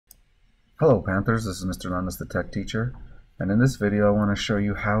Hello Panthers, this is Mr. Hernandez The Tech Teacher, and in this video I want to show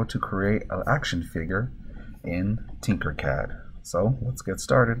you how to create an action figure in Tinkercad. So let's get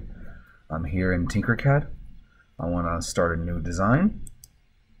started. I'm here in Tinkercad. I want to start a new design.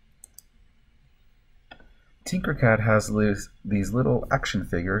 Tinkercad has these little action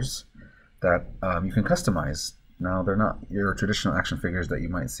figures that you can customize. Now they're not your traditional action figures that you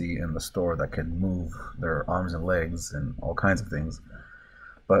might see in the store that can move their arms and legs and all kinds of things.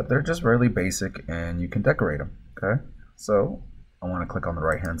 But they're just really basic and you can decorate them. Okay, so I want to click on the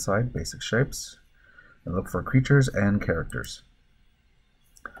right hand side, basic shapes, and look for creatures and characters.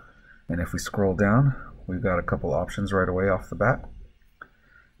 And if we scroll down, we've got a couple options right away off the bat.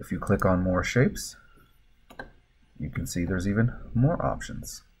 If you click on more shapes, you can see there's even more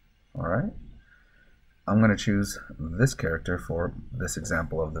options. Alright, I'm going to choose this character for this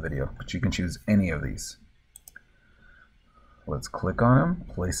example of the video, but you can choose any of these. Let's click on him,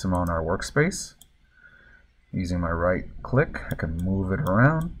 place him on our workspace. Using my right click, I can move it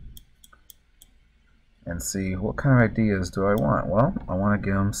around and see what kind of ideas do I want. Well, I want to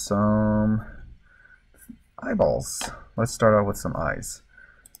give him some eyeballs. Let's start out with some eyes.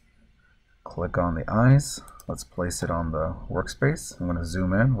 Click on the eyes. Let's place it on the workspace. I'm going to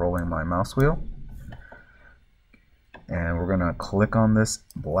zoom in, rolling my mouse wheel. And we're going to click on this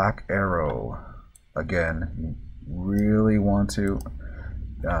black arrow. Again, you really want to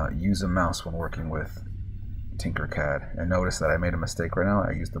use a mouse when working with Tinkercad. And notice that I made a mistake right now.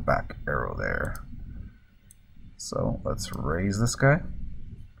 I used the back arrow there. So let's raise this guy.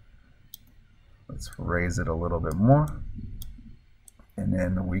 Let's raise it a little bit more. And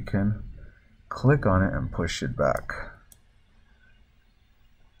then we can click on it and push it back.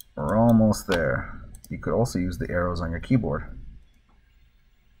 We're almost there. You could also use the arrows on your keyboard.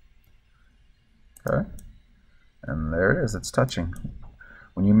 Okay. And there it is, it's touching.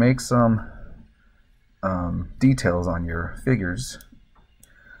 When you make some details on your figures,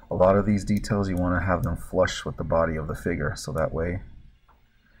 a lot of these details you want to have them flush with the body of the figure, so that way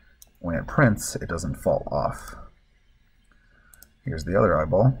when it prints it doesn't fall off. Here's the other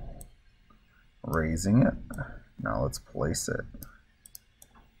eyeball. Raising it. Now let's place it.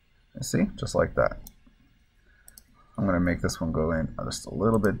 You see? Just like that. I'm going to make this one go in just a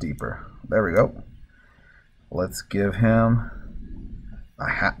little bit deeper. There we go. Let's give him a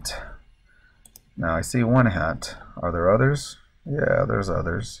hat. Now I see one hat. Are there others? Yeah, there's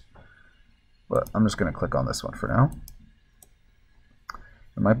others. But I'm just going to click on this one for now.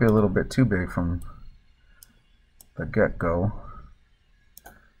 It might be a little bit too big from the get-go.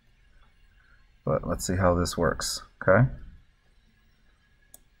 But let's see how this works. Okay.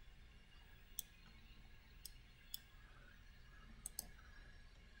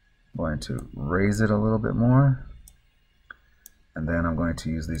 I'm going to raise it a little bit more, and then I'm going to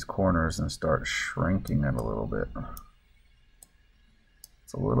use these corners and start shrinking it a little bit.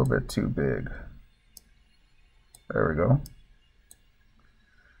 It's a little bit too big. There we go.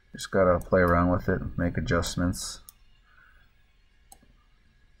 Just gotta play around with it, make adjustments.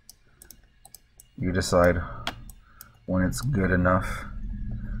 You decide when it's good enough.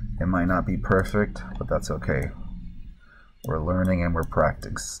 It might not be perfect, but that's okay. We're learning and we're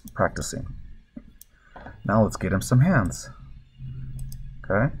practicing. Now let's get him some hands.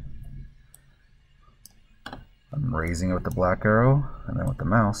 Okay. I'm raising it with the black arrow, and then with the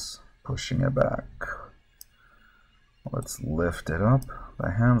mouse, pushing it back. Let's lift it up.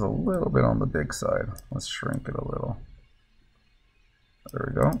 The hand's a little bit on the big side. Let's shrink it a little.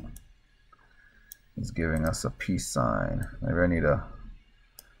 There we go. He's giving us a peace sign. Maybe I need to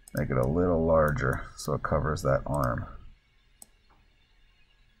make it a little larger so it covers that arm.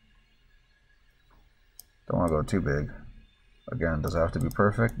 Don't want to go too big. Again, does it have to be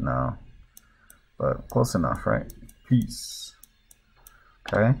perfect? No. But close enough, right? Peace.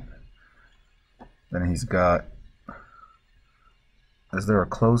 Okay. Then he's got... Is there a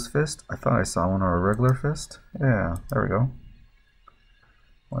closed fist? I thought I saw one, or a regular fist. Yeah, there we go.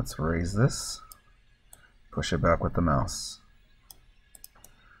 Let's raise this. Push it back with the mouse.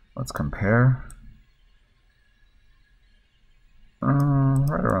 Let's compare.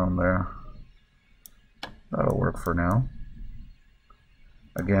 Right around there. That'll work for now.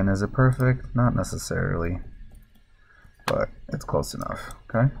 Again, is it perfect? Not necessarily, but it's close enough.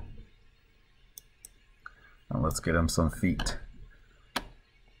 Okay. Now let's get him some feet.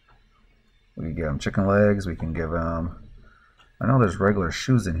 We can give him chicken legs. We can give him... I know there's regular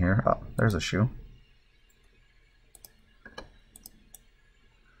shoes in here. Oh, there's a shoe.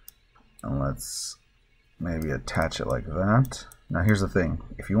 And let's maybe attach it like that. Now here's the thing,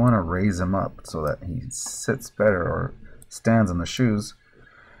 if you want to raise him up so that he sits better or stands in the shoes,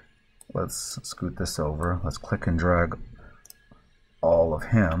 let's scoot this over. Let's click and drag all of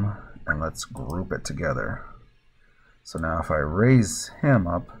him and let's group it together. So now if I raise him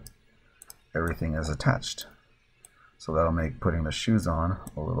up, everything is attached. So that'll make putting the shoes on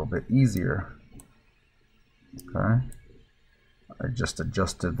a little bit easier. Okay. I just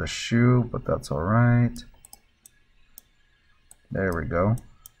adjusted the shoe, but that's alright. There we go.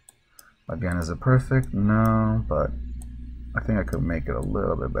 Again, is it perfect? No, but I think I could make it a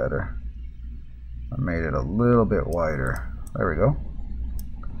little bit better. I made it a little bit wider. There we go.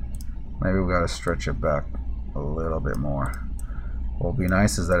 Maybe we gotta stretch it back a little bit more. What will be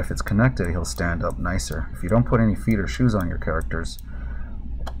nice is that if it's connected, he'll stand up nicer. If you don't put any feet or shoes on your characters,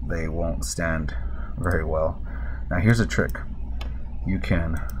 they won't stand very well. Now here's a trick. You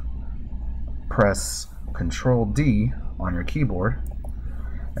can press Control D on your keyboard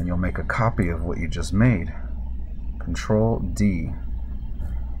and you'll make a copy of what you just made. Control D.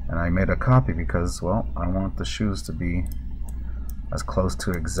 And I made a copy because, well, I want the shoes to be as close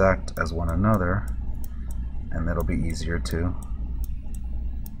to exact as one another, and it'll be easier to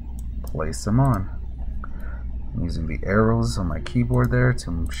place them on. I'm using the arrows on my keyboard there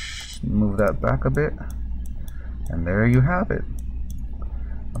to move that back a bit, and there you have it.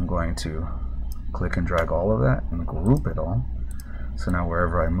 I'm going to click and drag all of that and group it all. So now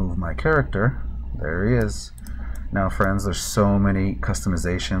wherever I move my character, there he is. Now friends, there's so many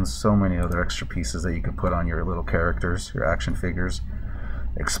customizations, so many other extra pieces that you can put on your little characters, your action figures.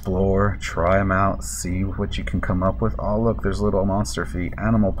 Explore, try them out, see what you can come up with. Oh look, there's little monster feet,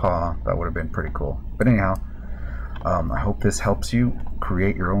 animal paw. That would have been pretty cool. But anyhow, I hope this helps you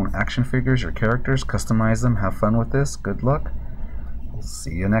create your own action figures, your characters, customize them, have fun with this. Good luck. We'll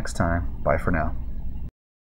see you next time. Bye for now.